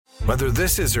Whether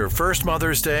this is her first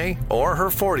Mother's Day or her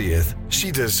 40th, she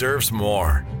deserves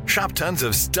more. Shop tons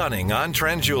of stunning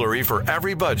on-trend jewelry for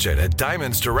every budget at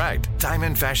Diamonds Direct.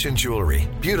 Diamond fashion jewelry,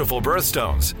 beautiful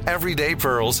birthstones, everyday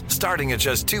pearls starting at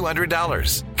just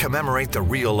 $200. Commemorate the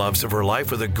real loves of her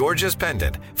life with a gorgeous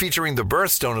pendant featuring the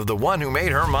birthstone of the one who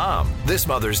made her mom. This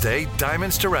Mother's Day,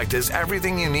 Diamonds Direct is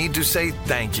everything you need to say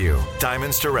thank you.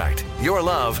 Diamonds Direct. Your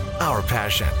love, our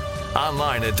passion.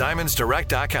 Online at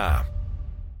diamondsdirect.com.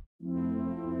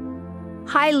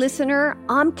 Hi, listener.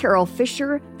 I'm Carol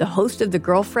Fisher, the host of The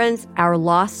Girlfriends, Our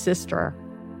Lost Sister.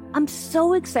 I'm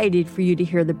so excited for you to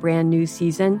hear the brand new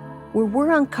season where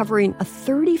we're uncovering a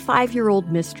 35-year-old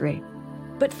mystery.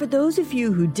 But for those of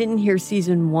you who didn't hear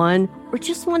season 1 or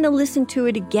just want to listen to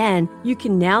it again, you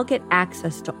can now get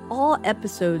access to all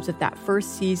episodes of that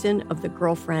first season of The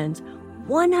Girlfriends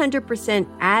 100%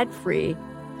 ad-free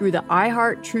through the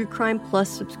iHeart True Crime Plus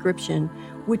subscription,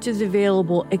 which is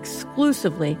available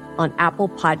exclusively on Apple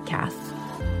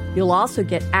Podcasts. You'll also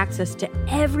get access to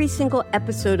every single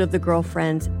episode of The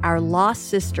Girlfriends, Our Lost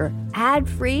Sister,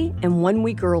 ad-free and 1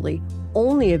 week early,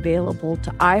 only available to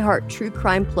iHeart True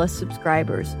Crime Plus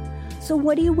subscribers. So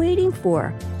what are you waiting for?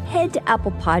 Head to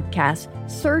Apple Podcasts,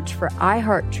 search for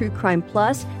iHeart True Crime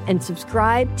Plus, and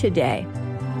subscribe today.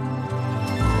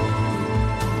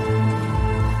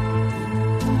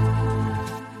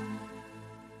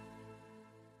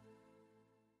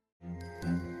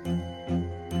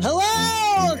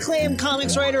 Hello, acclaimed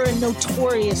comics writer and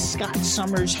notorious Scott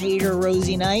Summers hater,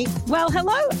 Rosie Knight. Well,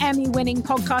 hello, Emmy-winning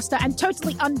podcaster and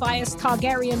totally unbiased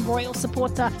Targaryen royal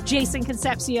supporter, Jason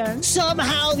Concepcion.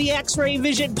 Somehow the X-Ray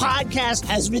Vision podcast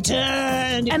has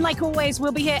returned. And like always,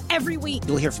 we'll be here every week.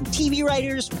 You'll hear from TV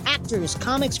writers, actors,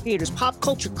 comics creators, pop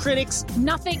culture critics.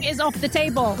 Nothing is off the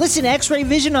table. Listen to X-Ray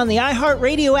Vision on the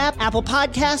iHeartRadio app, Apple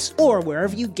Podcasts, or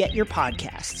wherever you get your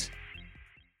podcasts.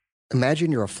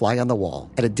 Imagine you're a fly on the wall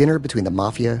at a dinner between the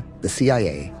Mafia, the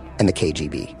CIA, and the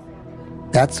KGB.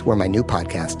 That's where my new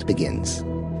podcast begins.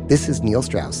 This is Neil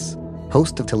Strauss,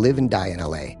 host of To Live and Die in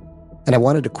LA, and I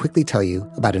wanted to quickly tell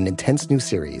you about an intense new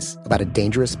series about a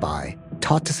dangerous spy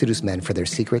taught to seduce men for their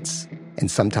secrets and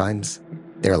sometimes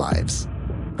their lives.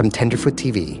 From Tenderfoot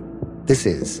TV, this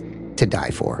is To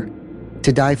Die For.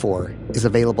 To Die For is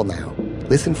available now.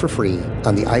 Listen for free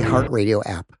on the iHeartRadio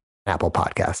app, Apple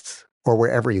Podcasts, or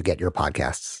wherever you get your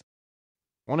podcasts.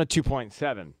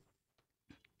 102.7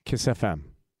 Kiss FM.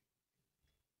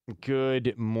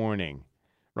 Good morning.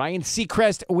 Ryan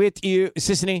Seacrest with you,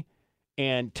 SISANIE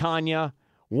and Tanya.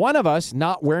 One of us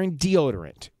not wearing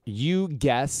deodorant. You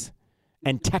guess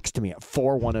and text me at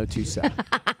 41027.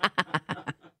 I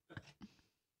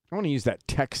want to use that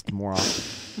text more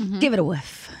often. Mm-hmm. Give it a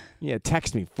whiff. Yeah,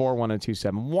 text me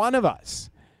 41027. One of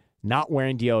us not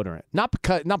wearing deodorant. Not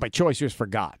by choice, you just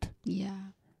forgot. Yeah.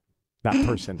 That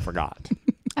person forgot.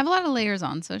 I have a lot of layers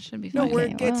on, so it should be fine. No,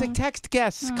 it's a text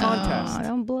guess contest. Oh,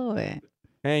 don't blow it.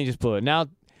 And you just blew it. Now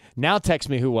text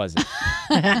me who was it.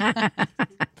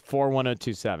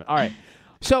 41027. All right.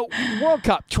 So, World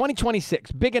Cup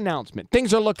 2026, big announcement.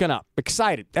 Things are looking up.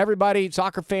 Excited. Everybody,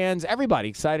 soccer fans, everybody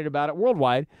excited about it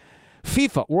worldwide.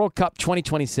 FIFA World Cup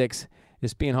 2026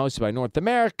 is being hosted by North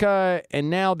America, and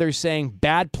now they're saying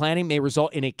bad planning may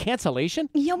result in a cancellation?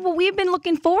 Yeah, well, we've been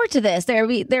looking forward to this. There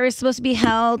is supposed to be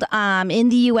held in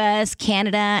the U.S.,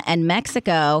 Canada, and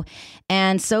Mexico,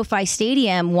 and SoFi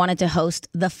Stadium wanted to host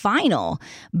the final,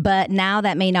 but now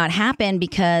that may not happen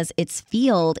because its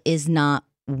field is not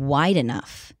wide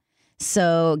enough.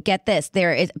 So get this,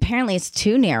 apparently it's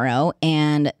too narrow,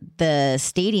 and the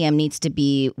stadium needs to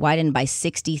be widened by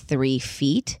 63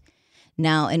 feet.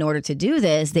 Now, in order to do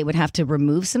this, they would have to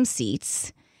remove some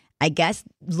seats. I guess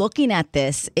looking at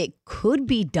this, it could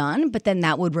be done, but then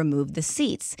that would remove the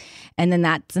seats. And then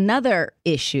that's another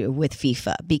issue with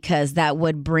FIFA because that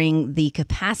would bring the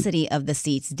capacity of the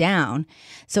seats down.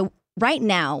 So right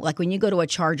now, like when you go to a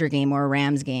Charger game or a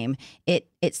Rams game, it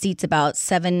seats about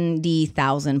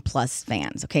 70,000 plus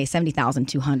fans, okay,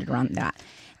 70,200 around that.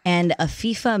 And a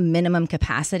FIFA minimum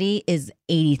capacity is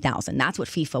 80,000. That's what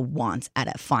FIFA wants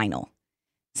at a final.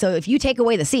 So if you take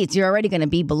away the seats, you're already going to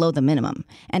be below the minimum.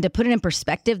 And to put it in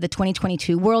perspective, the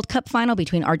 2022 World Cup final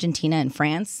between Argentina and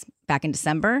France back in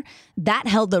December, that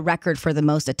held the record for the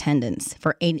most attendance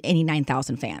for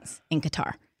 89,000 fans in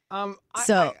Qatar. I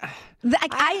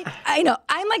know.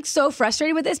 I'm like so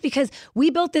frustrated with this because we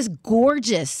built this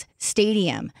gorgeous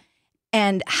stadium.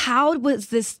 And how was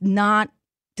this not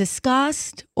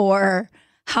discussed or...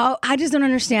 I just don't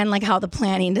understand like how the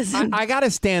planning doesn't. I got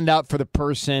to stand up for the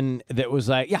person that was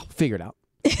like, yeah, figure it out.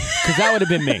 Because that would have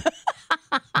been me.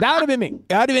 That would have been me.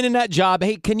 I would have been in that job.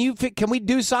 Hey, can we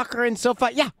do soccer in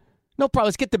SoFi? Yeah. No problem.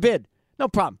 Let's get the bid. No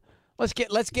problem. Let's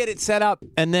get it set up,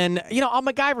 and then I'll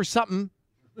MacGyver something.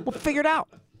 We'll figure it out.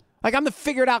 Like, I'm the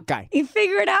figure it out guy. You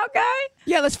figure it out guy?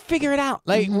 Yeah, let's figure it out.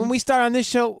 Like, when we start on this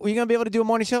show, are you going to be able to do a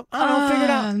morning show? I don't know, figure it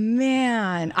out. Oh,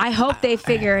 man. I hope they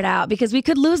figure it out because we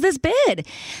could lose this bid.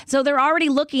 So they're already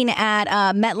looking at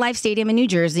MetLife Stadium in New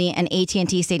Jersey and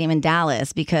AT&T Stadium in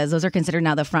Dallas because those are considered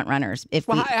now the front runners.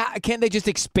 Can't they just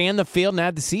expand the field and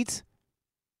add the seats?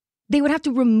 They would have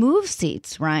to remove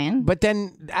seats, Ryan. But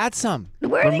then add some.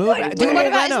 Where are they going? What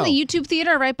about, isn't the YouTube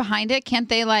theater right behind it? Can't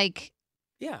they,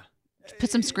 Yeah.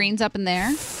 put some screens up in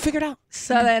there? Figure it out.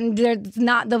 So then there's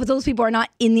not those people are not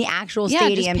in the actual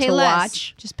stadium just pay to less.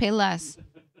 watch. Just pay less.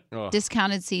 Oh.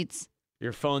 Discounted seats.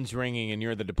 Your phone's ringing and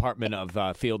you're the Department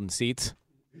of Field and Seats.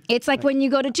 It's like when you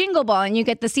go to Jingle Ball and you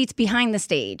get the seats behind the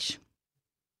stage.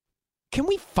 Can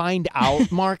we find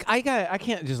out, Mark? I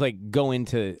can't just go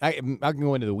into. I can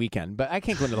go into the weekend, but I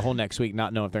can't go into the whole next week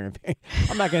not knowing if they're going to pay.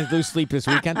 I'm not going to lose sleep this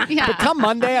weekend. Yeah. But come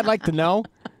Monday, I'd like to know.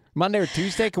 Monday or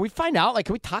Tuesday, can we find out?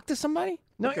 Can we talk to somebody?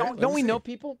 No, Okay, don't we know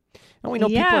people? Don't we know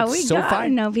people Yeah, at we SoFi? gotta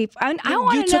know people. I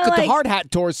want You to know. took the hard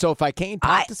hat tour SoFi. Can't you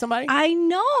talk to somebody? I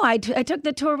know. I took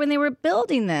the tour when they were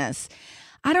building this.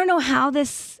 I don't know how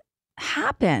this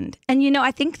happened. And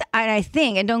I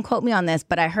think, and don't quote me on this,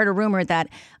 but I heard a rumor that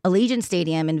Allegiant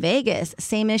Stadium in Vegas,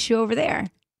 same issue over there.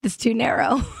 It's too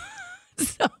narrow.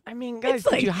 So, I mean, guys,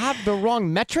 did you have the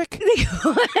wrong metric?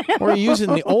 Or are you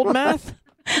using the old math?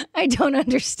 I don't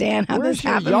understand how Where's this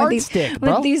your happened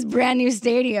with these brand new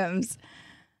stadiums.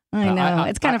 I know.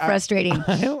 It's kind of frustrating.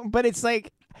 But it's I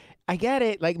get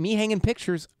it. Like, me hanging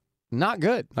pictures, not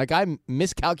good. Like, I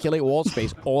miscalculate wall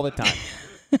space all the time.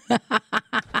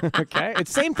 Okay?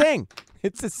 It's the same thing.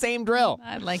 It's the same drill.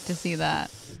 I'd like to see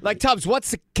that. Like, Tubbs,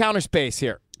 what's the counter space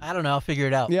here? I don't know. I'll figure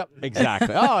it out. Yep,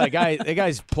 exactly. Oh, the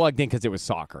guy's plugged in because it was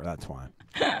soccer. That's why.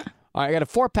 All right, I got a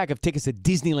 4-pack of tickets to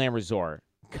Disneyland Resort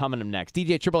coming up next.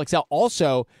 DJ Triple XL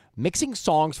also mixing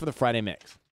songs for the Friday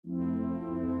Mix.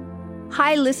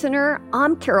 Hi, listener.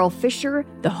 I'm Carol Fisher,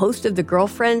 the host of The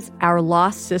Girlfriends, Our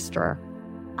Lost Sister.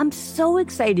 I'm so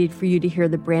excited for you to hear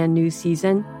the brand new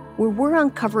season where we're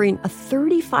uncovering a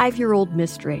 35-year-old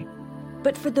mystery.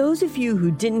 But for those of you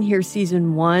who didn't hear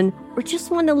season 1 or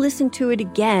just want to listen to it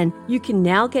again, you can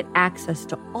now get access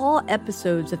to all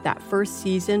episodes of that first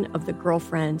season of The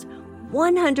Girlfriends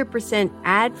 100%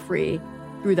 ad-free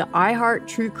through the iHeart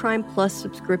True Crime Plus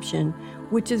subscription,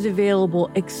 which is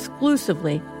available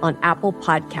exclusively on Apple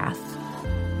Podcasts.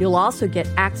 You'll also get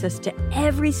access to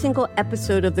every single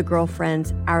episode of The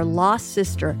Girlfriends, Our Lost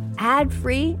Sister,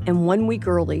 ad-free and 1 week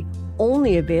early,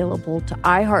 only available to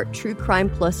iHeart True Crime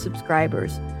Plus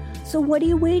subscribers. So what are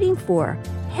you waiting for?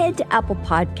 Head to Apple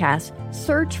Podcasts,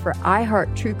 search for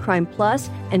iHeart True Crime Plus,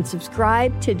 and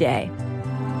subscribe today.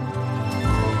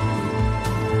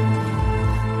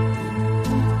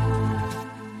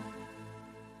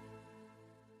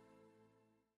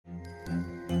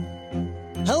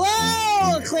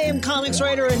 Hello, acclaimed comics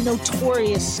writer and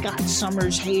notorious Scott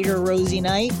Summers hater, Rosie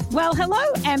Knight. Well, hello,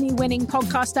 Emmy-winning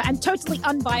podcaster and totally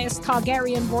unbiased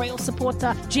Targaryen royal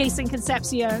supporter, Jason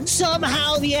Concepcion.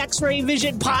 Somehow the X-Ray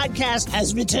Vision podcast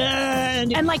has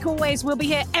returned. And like always, we'll be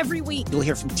here every week. You'll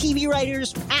hear from TV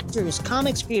writers, actors,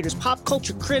 comics creators, pop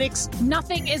culture critics.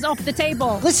 Nothing is off the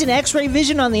table. Listen to X-Ray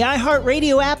Vision on the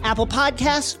iHeartRadio app, Apple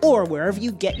Podcasts, or wherever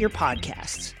you get your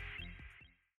podcasts.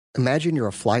 Imagine you're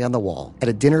a fly on the wall at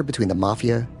a dinner between the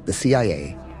mafia, the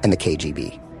CIA, and the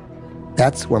KGB.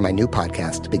 That's where my new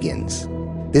podcast begins.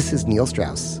 This is Neil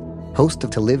Strauss, host of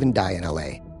To Live and Die in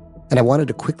LA. And I wanted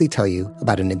to quickly tell you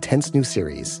about an intense new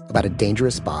series about a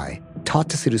dangerous spy taught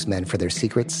to seduce men for their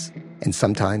secrets and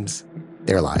sometimes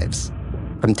their lives.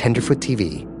 From Tenderfoot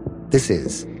TV, this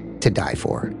is To Die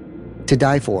For. To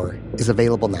Die For is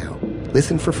available now.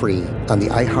 Listen for free on the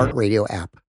iHeartRadio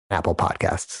app, Apple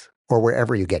Podcasts, or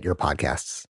wherever you get your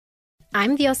podcasts.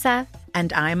 I'm Diosa.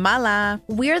 And I'm Mala.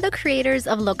 We're the creators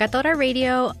of Locatora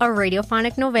Radio, a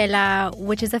radiophonic novela,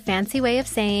 which is a fancy way of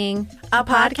saying a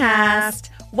podcast.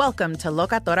 Welcome to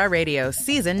Locatora Radio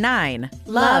Season 9.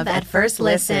 Love at First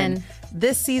Listen.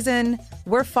 This season,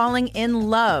 we're falling in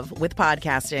love with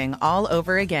podcasting all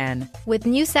over again. With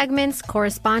new segments,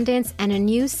 correspondence, and a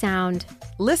new sound.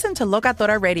 Listen to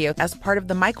Locatora Radio as part of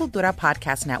the Michael Dura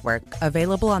Podcast Network.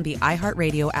 Available on the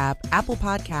iHeartRadio app, Apple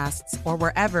Podcasts, or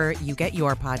wherever you get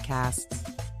your podcasts.